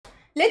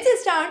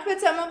Let's start with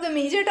some of the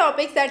major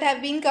topics that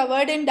have been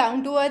covered in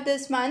Down to Earth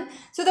this month.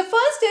 So the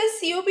first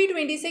is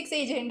COP26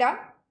 Agenda.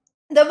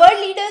 The world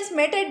leaders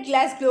met at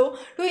Glasgow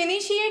to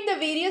initiate the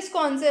various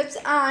concepts,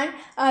 and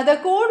the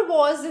code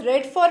was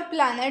Red for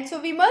Planet. So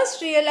we must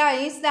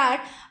realize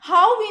that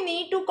how we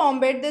need to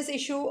combat this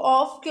issue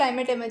of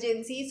climate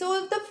emergency.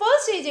 So the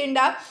first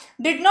agenda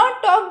did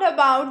not talk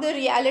about the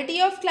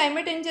reality of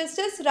climate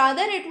injustice,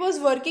 rather it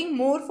was working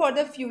more for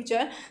the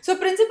future. So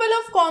principle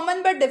of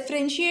common but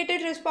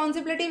differentiated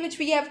responsibility, which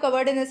we have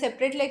covered in a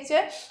separate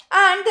lecture,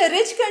 and the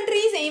rich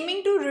countries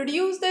aiming to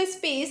reduce the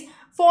space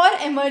for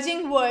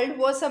emerging world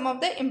was some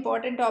of the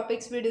important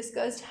topics we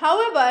discussed.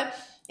 However,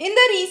 in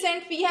the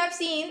recent, we have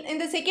seen in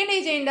the second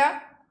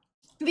agenda,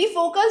 we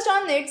focused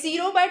on net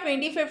zero by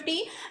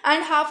 2050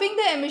 and halving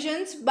the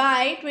emissions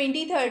by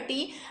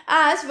 2030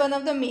 as one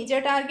of the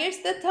major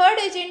targets. The third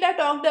agenda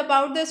talked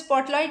about the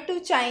spotlight to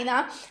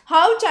China,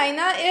 how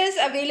China is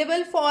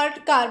available for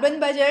carbon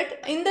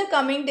budget in the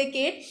coming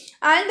decade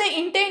and the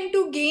intent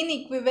to gain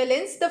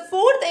equivalence. The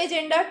fourth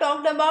agenda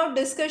talked about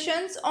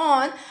discussions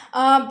on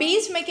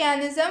base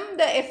mechanism,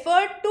 the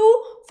effort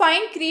to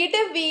find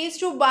creative ways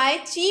to buy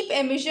cheap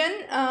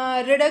emission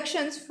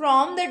reductions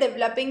from the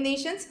developing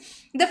nations.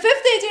 The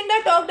fifth agenda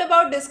talked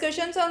about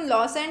discussions on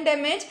loss and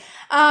damage.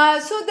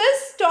 So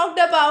this talked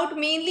about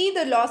mainly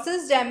the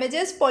losses,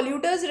 damages,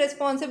 polluters'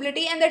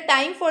 responsibility and the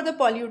time for the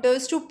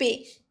polluters to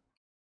pay.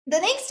 The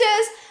next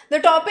is the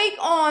topic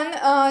on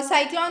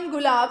Cyclone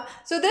Gulab.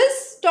 So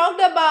this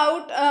talked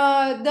about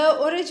the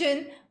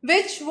origin,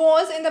 which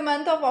was in the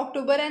month of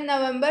October and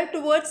November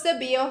towards the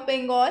Bay of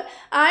Bengal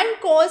and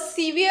caused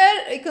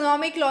severe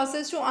economic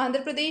losses to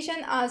Andhra Pradesh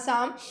and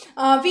Assam.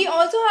 We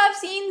also have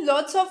seen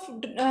lots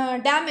of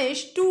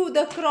damage to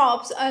the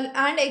crops and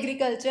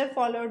agriculture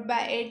followed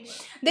by it.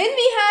 Then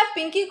we have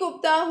Pinky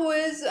Gupta, who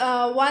is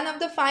one of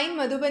the fine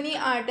Madhubani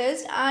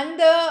artists, and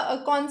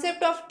the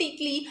concept of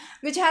tikli,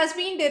 which has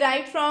been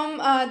derived from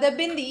the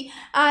bindi,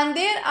 and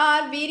there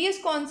are various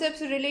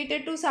concepts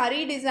related to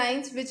sari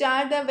designs, which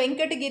are the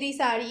Venkatagiri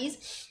saris,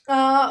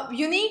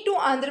 unique to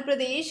Andhra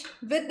Pradesh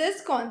with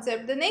this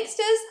concept. The next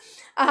is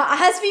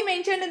as we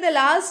mentioned in the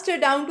last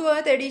Down to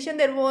Earth edition,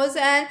 there was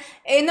an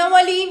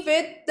anomaly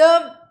with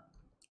the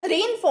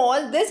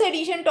rainfall. This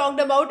edition talked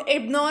about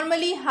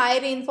abnormally high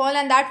rainfall,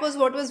 and that was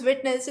what was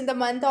witnessed in the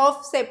month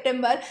of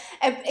September.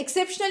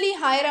 Exceptionally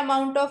higher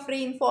amount of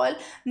rainfall,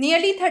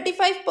 nearly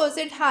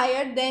 35%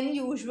 higher than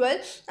usual,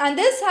 and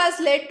this has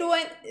led to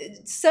a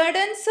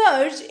sudden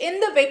surge in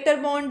the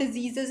vector-borne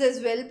diseases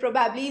as well,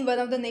 probably one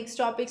of the next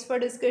topics for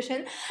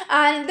discussion.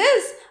 And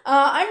this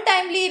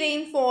untimely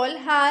rainfall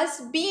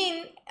has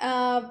been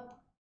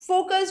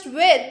focused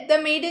with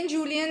the maiden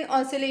Julian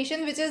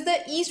oscillation, which is the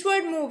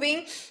eastward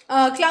moving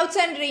clouds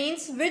and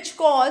rains, which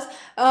cause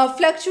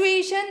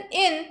fluctuation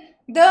in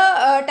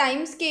the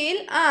time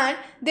scale, and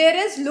there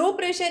is low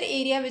pressure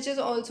area which is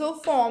also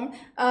formed.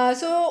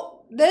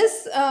 So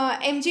this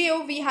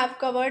MJO we have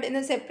covered in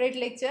a separate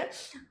lecture.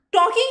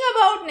 Talking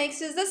about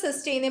next is the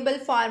sustainable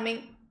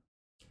farming.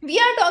 We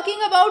are talking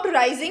about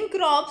rising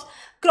crop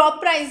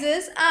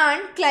prices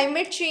and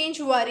climate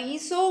change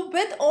worries. So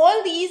with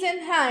all these in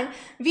hand,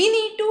 we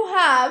need to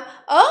have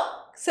a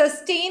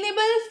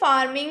sustainable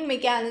farming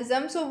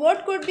mechanism. So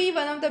what could be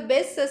one of the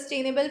best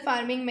sustainable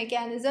farming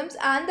mechanisms,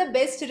 and the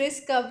best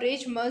risk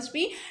coverage must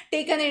be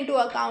taken into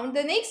account.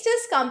 The next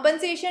is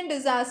compensation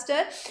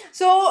disaster.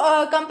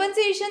 So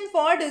compensation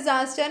for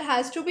disaster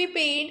has to be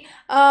paid.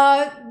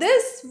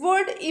 This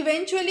would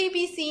eventually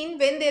be seen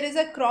when there is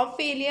a crop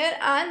failure,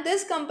 and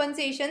this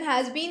compensation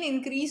has been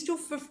increased to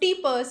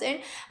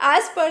 50%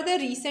 as per the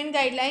recent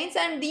guidelines,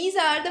 and these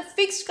are the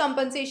fixed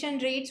compensation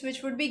rates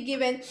which would be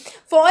given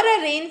for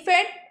a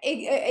rain-fed,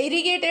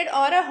 irrigated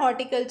or a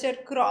horticulture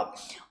crop.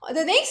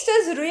 The next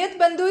is Ruyat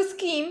Bandhu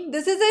scheme.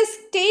 This is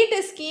a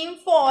state scheme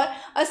for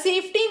a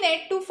safety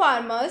net to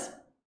farmers.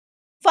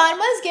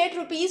 Farmers get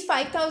rupees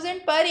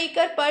 5,000 per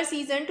acre per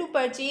season to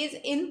purchase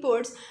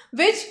inputs,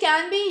 which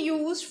can be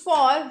used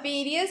for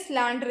various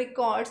land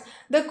records.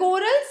 The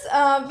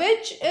corals,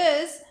 which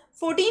is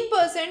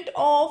 14%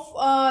 of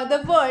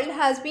the world,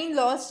 has been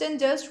lost in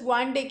just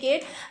one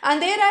decade, and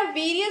there are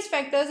various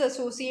factors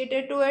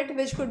associated to it,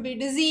 which could be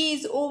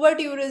disease, over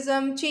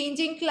tourism,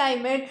 changing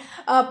climate,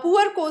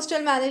 poor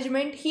coastal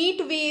management, heat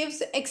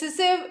waves,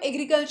 excessive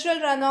agricultural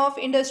runoff,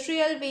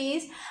 industrial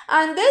waste,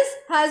 and this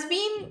has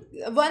been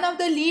one of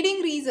the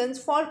leading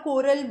reasons for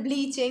coral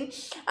bleaching.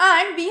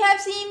 And we have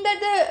seen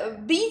that the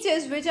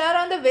beaches which are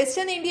on the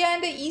western India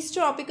and the east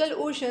tropical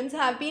oceans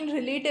have been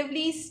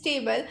relatively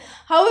stable.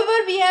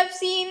 However, we have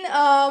seen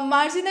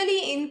marginal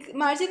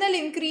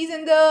increase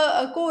in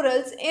the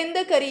corals in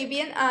the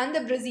Caribbean and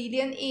the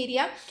Brazilian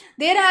area.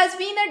 There has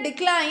been a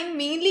decline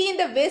mainly in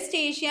the West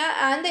Asia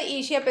and the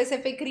Asia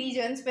Pacific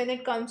regions when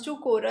it comes to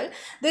coral.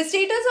 The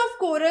status of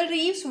coral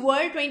reefs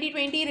World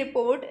 2020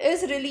 report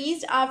is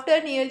released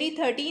after nearly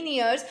 13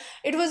 years.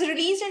 It was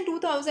released in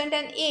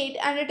 2008,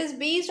 and it is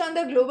based on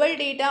the global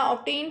data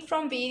obtained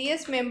from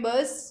various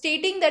members,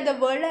 stating that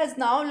the world has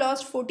now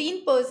lost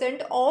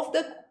 14% of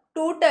the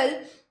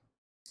total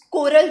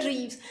coral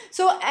reefs.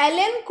 So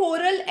Allen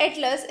Coral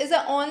Atlas is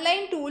an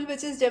online tool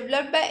which is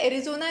developed by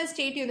Arizona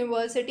State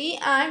University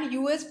and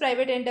US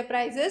private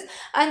enterprises,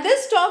 and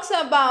this talks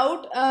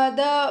about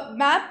the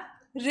map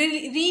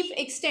reef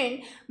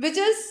extent which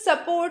is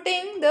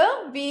supporting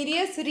the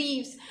various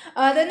reefs.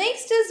 The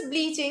next is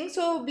bleaching.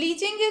 So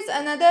bleaching is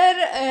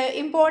another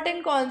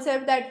important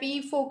concept that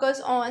we focus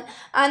on,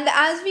 and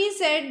as we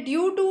said,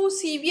 due to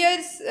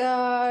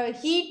severe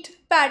heat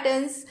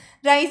patterns,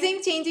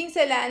 changing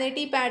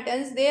salinity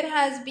patterns, there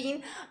has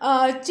been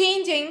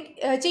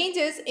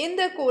changes in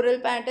the coral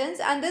patterns,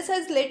 and this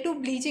has led to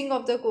bleaching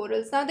of the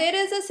corals. Now there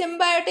is a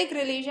symbiotic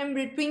relation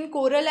between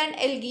coral and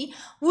algae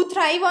who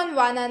thrive on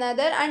one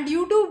another, and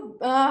due to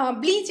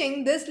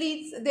bleaching,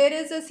 there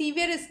is a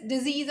severe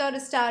disease or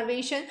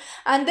starvation,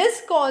 and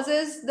this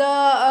causes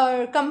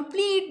the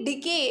complete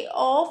decay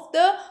of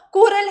the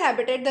coral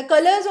habitat. The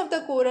colors of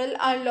the coral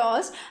are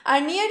lost,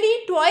 and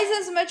nearly twice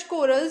as much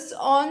corals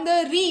on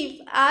the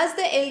reef as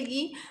the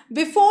algae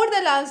before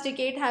the last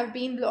decade have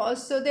been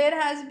lost. So there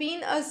has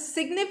been a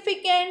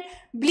significant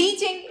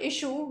bleaching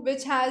issue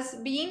which has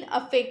been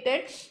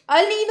affected.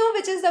 El Nino,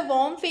 which is the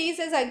warm phase,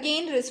 is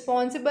again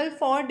responsible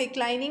for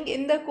declining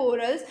in the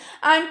corals,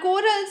 and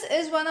corals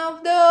is one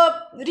of the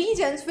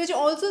regions which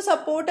also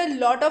support a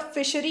lot of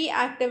fishery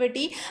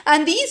activity,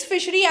 and these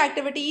fishery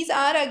activities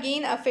are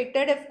again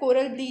affected if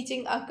coral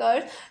bleaching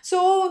occurs.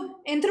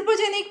 So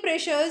anthropogenic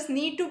pressures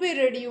need to be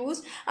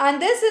reduced,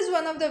 and this is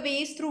one of the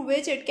ways through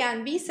which it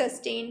can be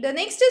sustained. The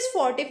next is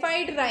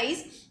fortified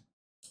rice.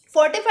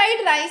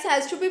 Fortified rice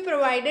has to be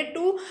provided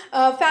to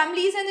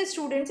families and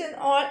students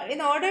in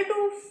order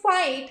to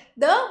fight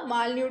the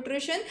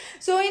malnutrition.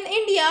 So in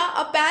India,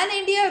 a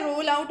pan-India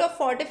rollout of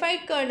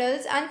fortified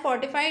kernels and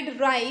fortified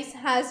rice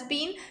has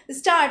been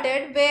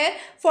started, where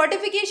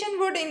fortification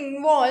would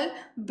involve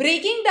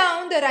breaking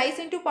down the rice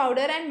into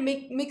powder and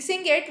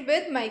mixing it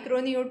with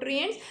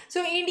micronutrients.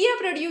 So India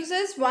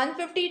produces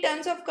 150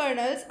 tons of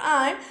kernels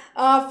and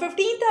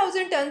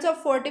 15,000 tons of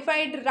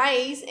fortified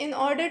rice in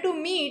order to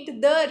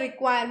meet the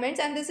requirements,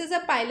 and this is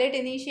a pilot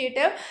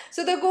initiative.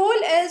 So the goal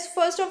is,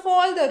 first of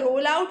all, the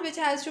rollout which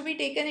has to be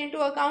taken into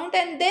account,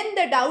 and then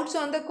the doubts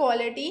on the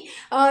quality,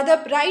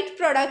 the right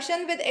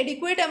production with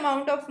adequate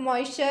amount of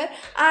moisture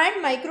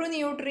and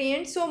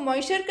micronutrients. So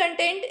moisture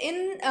content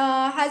in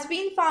has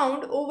been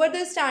found over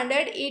the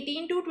standard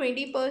 18 to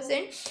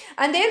 20%,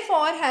 and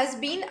therefore has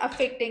been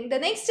affecting. The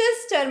next is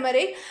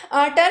turmeric.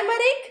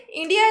 Turmeric,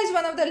 India is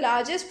one of the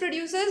largest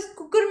producers.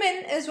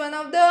 Curcumin is one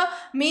of the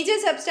major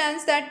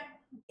substances that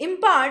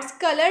imparts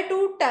color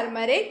to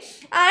turmeric,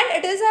 and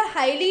it is a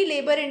highly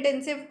labor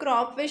intensive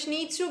crop which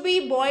needs to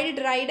be boiled,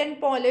 dried and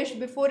polished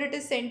before it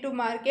is sent to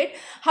market.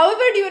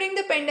 However, during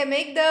the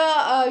pandemic,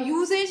 the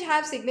usage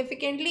have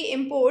significantly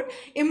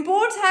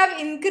imports have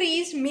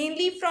increased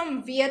mainly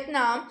from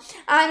Vietnam,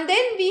 and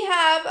then we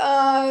have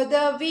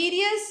the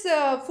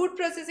various food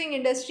processing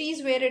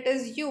industries where it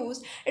is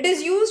used. It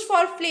is used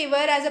for flavor,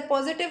 as a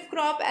positive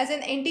crop, as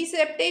an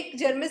antiseptic,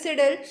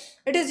 germicidal.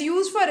 It is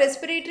used for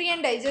respiratory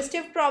and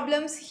digestive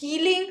problems,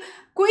 healing,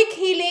 quick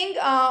healing.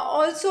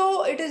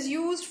 Also it is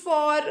used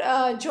for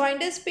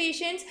jaundice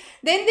patients.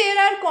 Then there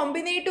are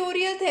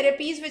combinatorial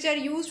therapies which are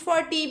used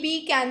for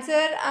TB,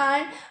 cancer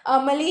and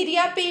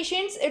malaria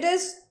patients. It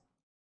is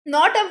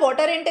not a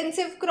water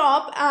intensive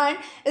crop and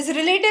is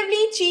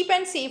relatively cheap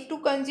and safe to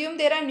consume.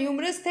 There are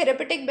numerous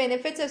therapeutic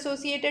benefits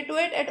associated to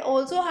it. It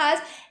also has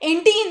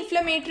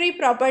anti-inflammatory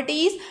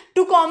properties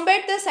to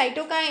combat the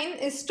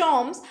cytokine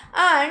storms,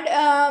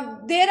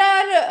 and there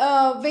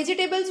are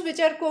vegetables which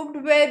are cooked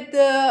with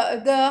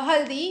the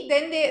haldi,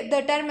 then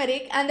the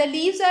turmeric, and the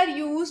leaves are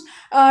used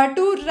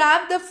to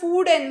wrap the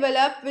food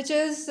envelope, which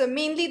is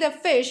mainly the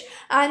fish,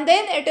 and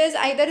then it is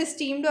either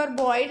steamed or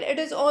boiled. It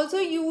is also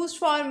used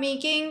for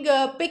making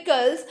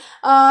pickles.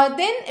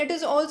 Then it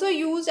is also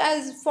used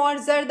as for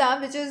zarda,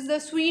 which is the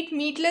sweet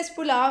meatless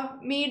pulao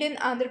made in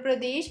Andhra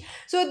Pradesh.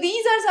 So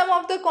these are some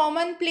of the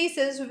common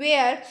places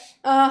where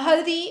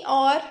haldi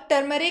or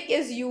turmeric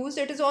is used.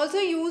 It is also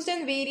used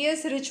in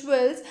various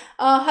rituals.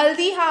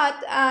 Haldi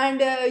hath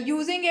and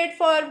using it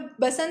for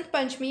Basant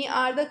Panchami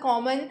are the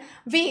common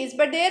ways,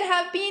 but there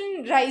have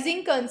been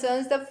rising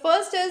concerns. The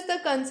first is the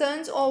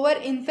concerns over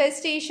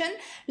infestation,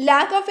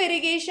 lack of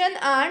irrigation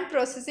and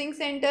processing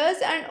centers,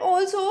 and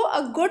also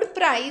a good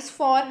price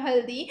for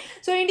haldi.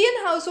 So Indian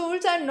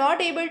households are not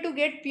able to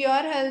get pure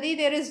haldi.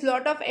 There is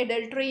lot of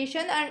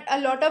adulteration, and a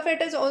lot of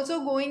it is also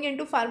going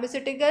into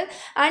pharmaceutical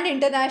and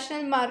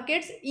international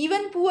markets.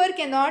 Even poor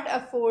cannot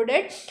afford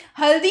it.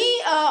 Haldi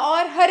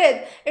or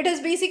harad, it is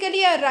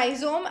basically a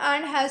rhizome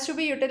and has to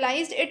be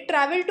utilized. It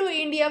traveled to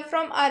India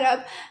from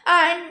Arab,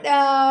 and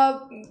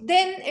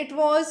then it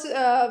was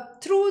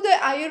through the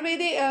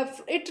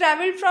Ayurveda, it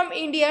traveled from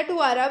India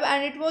to Arab,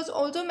 and it was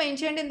also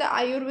mentioned in the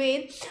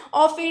Ayurveda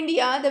of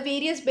India, the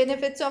various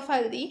benefits of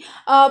haldi.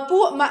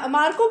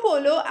 Marco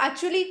Polo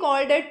actually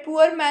called it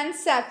poor man's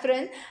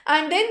saffron.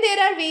 And then there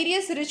are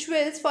various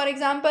rituals. For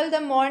example,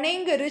 the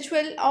morning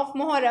ritual of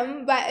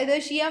Muharram by the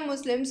Shia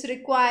Muslims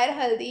require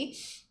haldi.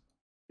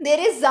 there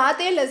is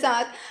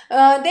Zat-e-Lazat,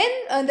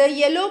 then the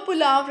yellow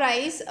pulao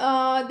rice,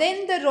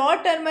 then the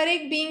raw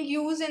turmeric being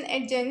used in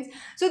adjuncts.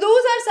 So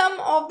those are some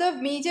of the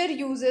major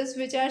uses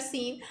which are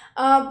seen.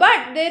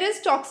 But there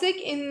is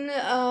toxic in,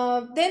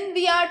 then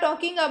we are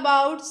talking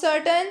about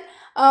certain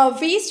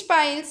waste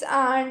piles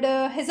and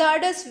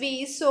hazardous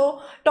waste.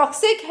 So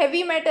toxic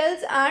heavy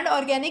metals and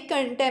organic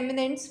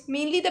contaminants,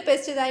 mainly the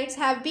pesticides,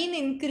 have been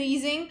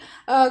increasing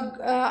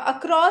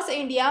across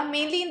India,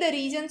 mainly in the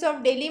regions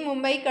of Delhi,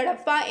 Mumbai,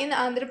 Kadapa in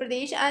Andhra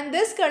Pradesh. And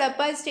this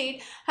Kadapa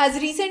state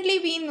has recently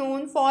been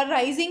known for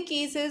rising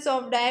cases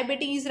of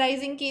diabetes,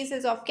 rising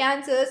cases of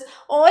cancers,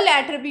 all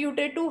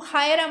attributed to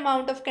higher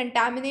amount of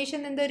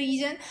contamination in the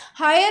region,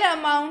 higher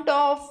amount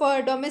of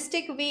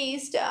domestic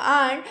waste,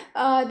 and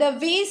the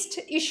waste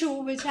issue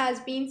which has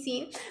been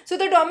seen. So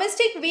the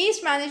domestic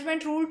waste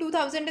management rule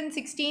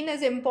 2016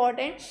 is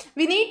important.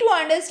 We need to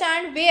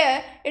understand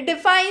where it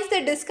defines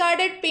the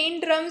discarded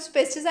paint drums,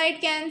 pesticide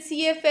cans,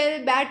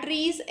 CFL,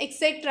 batteries,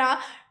 etc.,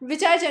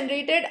 which are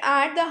generated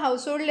at the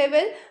household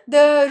level.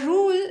 The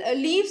rule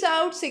leaves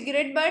out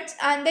cigarette butts,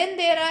 and then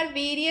there are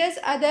various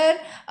other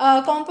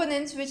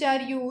components which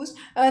are used.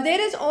 There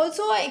is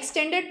also an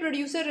extended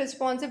producer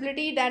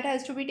responsibility that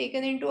has to be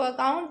taken into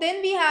account.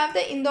 Then we have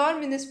the Indore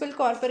Municipal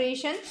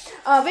Corporation,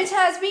 which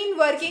has been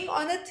working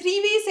on a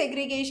three-way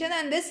segregation,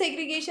 and this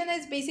segregation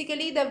is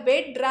basically the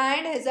wet, dry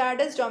and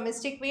hazardous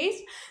domestic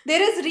waste.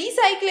 There is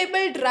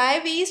recyclable dry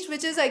waste,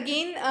 which is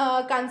again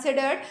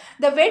considered.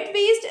 The wet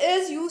waste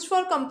is used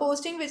for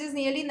composting, which is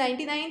nearly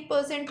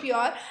 99%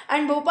 pure,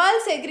 and Bhopal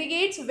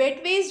segregates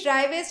wet waste,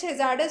 dry waste,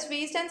 hazardous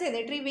waste and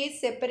sanitary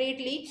waste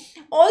separately.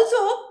 Also,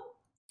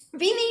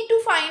 we need to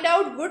find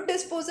out good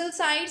disposal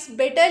sites,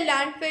 better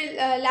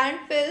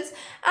landfills,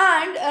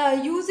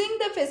 and using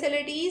the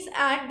facilities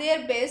at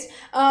their best.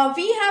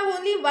 We have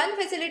only one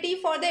facility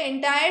for the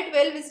entire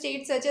 12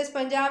 states such as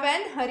Punjab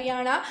and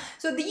Haryana.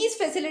 So these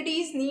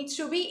facilities needs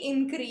to be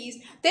increased.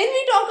 Then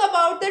we talk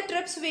about the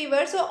TRIPS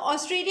waiver. So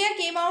Australia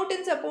came out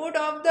in support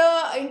of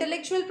the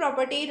intellectual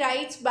property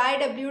rights by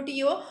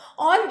WTO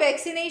on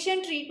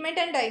vaccination, treatment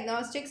and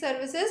diagnostic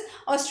services.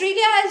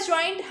 Australia has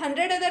joined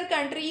 100 other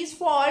countries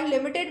for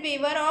limited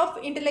waiver of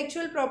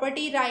intellectual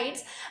property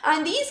rights,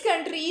 and these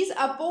countries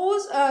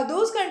oppose,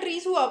 those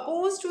countries who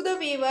oppose to the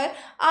waiver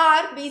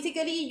are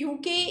basically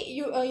UK,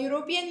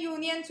 European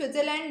Union,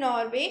 Switzerland,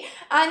 Norway.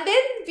 And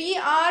then we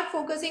are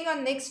focusing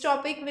on next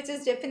topic, which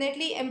is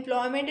definitely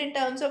employment in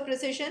terms of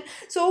recession.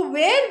 So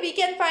where we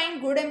can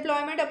find good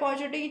employment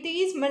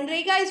opportunities,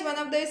 Manrega is one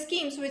of the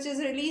schemes which is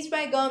released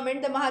by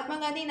government, the Mahatma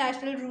Gandhi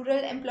National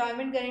Rural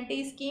Employment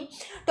Guarantee Scheme,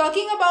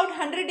 talking about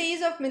 100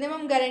 days of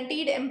minimum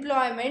guaranteed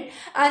employment,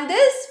 and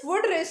this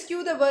would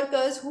rescue the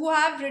workers who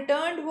have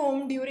returned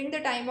home during the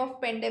time of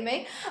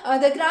pandemic.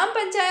 The Gram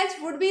Panchayats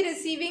would be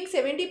receiving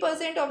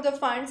 70% of the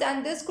funds,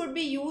 and this could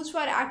be used for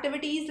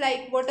activities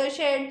like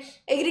watershed,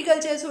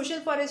 agriculture,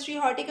 social forestry,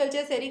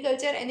 horticulture,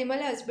 sericulture,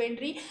 animal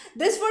husbandry.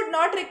 This would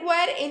not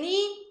require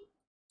any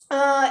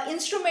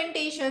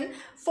instrumentation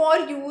for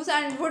use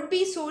and would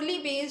be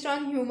solely based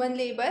on human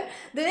labor.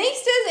 The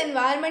next is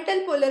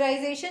environmental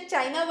polarization,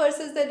 China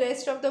versus the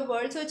rest of the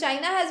world. So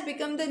China has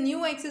become the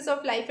new axis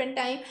of life and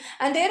time,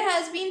 and there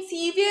has been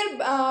severe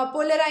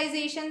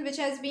polarization which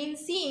has been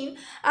seen,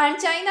 and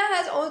China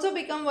has also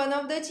become one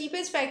of the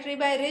cheapest factory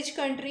by rich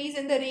countries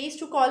in the race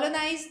to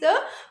colonize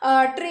the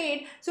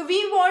trade. So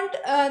we want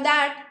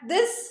that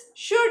this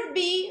should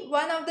be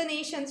one of the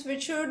nations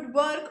which should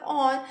work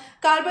on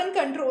carbon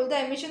control,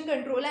 the emission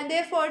control, and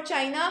therefore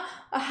China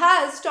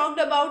has talked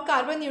about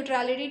carbon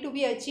neutrality to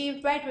be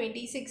achieved by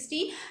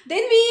 2060.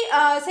 Then we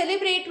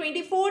celebrate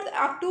 24th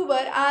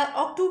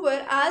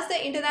October as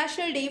the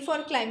International Day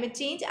for Climate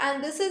Change,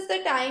 and this is the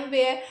time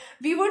where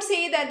we would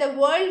say that the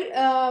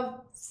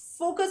world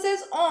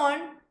focuses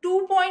on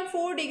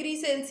 2.4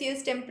 degrees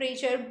Celsius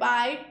temperature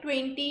by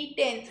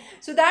 2010.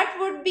 So that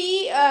would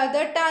be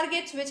the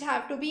targets which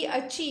have to be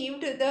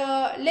achieved.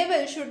 The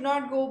level should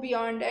not go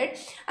beyond it.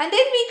 And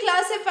then we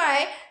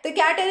classify the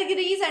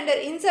categories under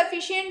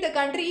insufficient, the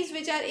countries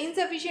which are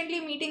insufficiently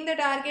meeting the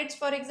targets.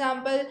 For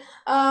example,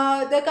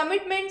 the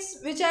commitments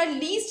which are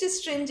least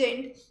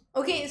stringent.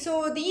 Okay,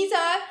 so these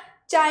are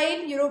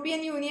child,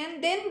 European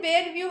Union. Then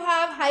where you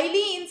have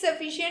highly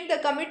insufficient, the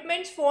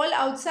commitments fall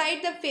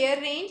outside the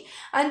fair range,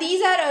 and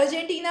these are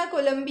Argentina,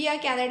 Colombia,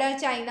 Canada,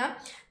 China.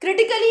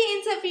 Critically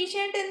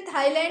insufficient in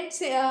Thailand,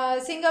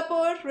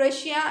 Singapore,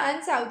 Russia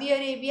and Saudi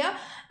Arabia,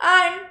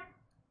 and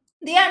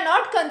they are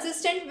not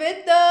consistent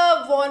with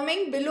the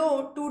warming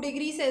below 2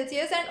 degrees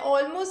Celsius, and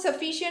almost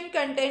sufficient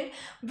content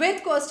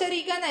with Costa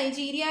Rica,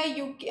 Nigeria,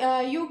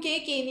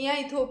 UK, Kenya,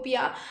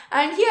 Ethiopia.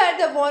 And here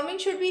the warming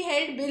should be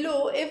held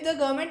below if the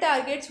government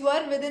targets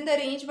were within the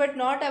range but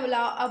not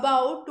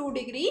about 2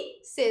 degrees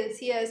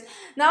Celsius.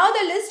 Now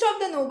the list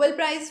of the Nobel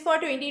Prize for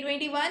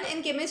 2021.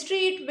 In chemistry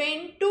it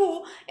went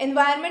to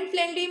environment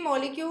friendly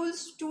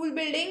molecules tool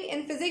building.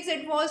 In physics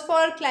it was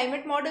for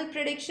climate model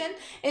prediction.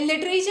 In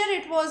literature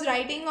it was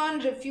writing on on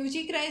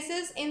refugee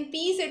crisis. In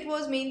peace, it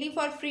was mainly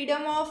for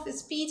freedom of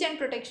speech and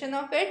protection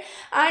of it.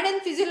 And in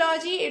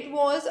physiology, it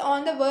was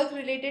on the work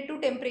related to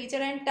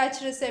temperature and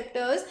touch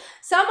receptors.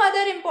 Some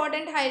other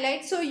important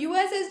highlights. So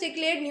US has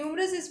declared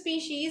numerous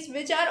species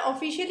which are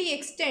officially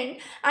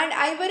extinct, and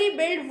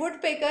ivory-billed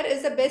woodpecker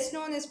is the best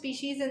known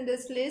species in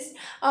this list.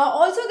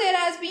 Also, there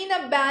has been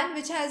a ban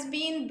which has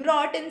been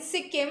brought in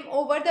Sikkim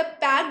over the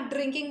packed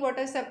drinking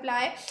water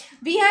supply.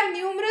 We have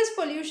numerous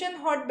pollution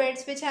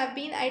hotbeds which have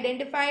been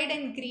identified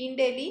in Green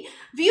Delhi.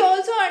 We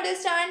also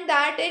understand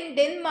that in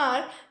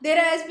Denmark,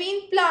 there has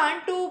been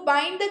plan to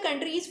bind the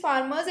country's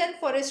farmers and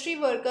forestry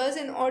workers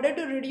in order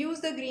to reduce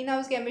the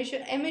greenhouse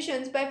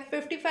emissions by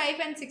 55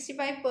 and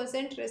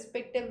 65%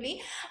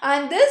 respectively.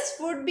 And this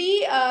would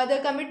be the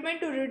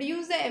commitment to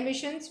reduce the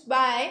emissions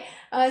by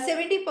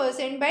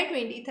 70% by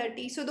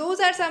 2030. So those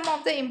are some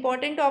of the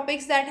important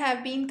topics that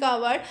have been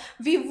covered.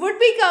 We would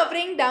be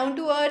covering down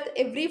to earth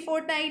every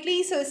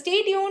fortnightly, so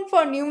stay tuned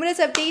for numerous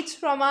updates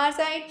from our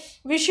side.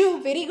 Wish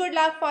you very good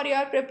luck for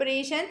your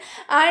preparation,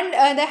 and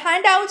the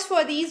handouts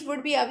for these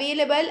would be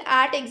available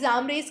at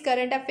Examrace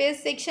current affairs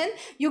section.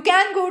 You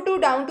can go to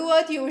Down to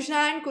Earth,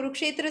 Yojana and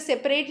Kurukshetra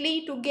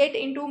separately to get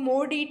into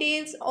more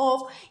details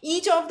of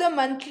each of the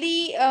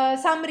monthly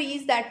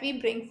summaries that we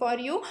bring for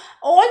you.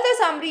 All the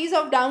summaries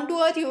of Down to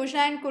Earth,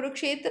 Yojana and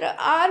Kurukshetra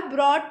are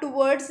brought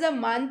towards the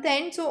month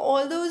end, so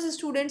all those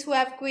students who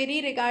have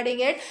query regarding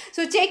it,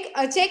 so check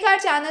our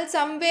channel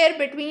somewhere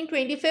between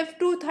 25th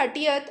to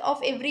 30th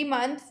of every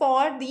month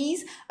for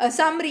these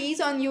summaries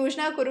on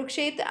Yojana,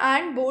 Kurukshetra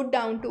and both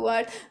Down to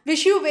Earth.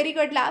 Wish you very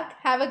good luck.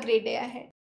 Have a great day ahead.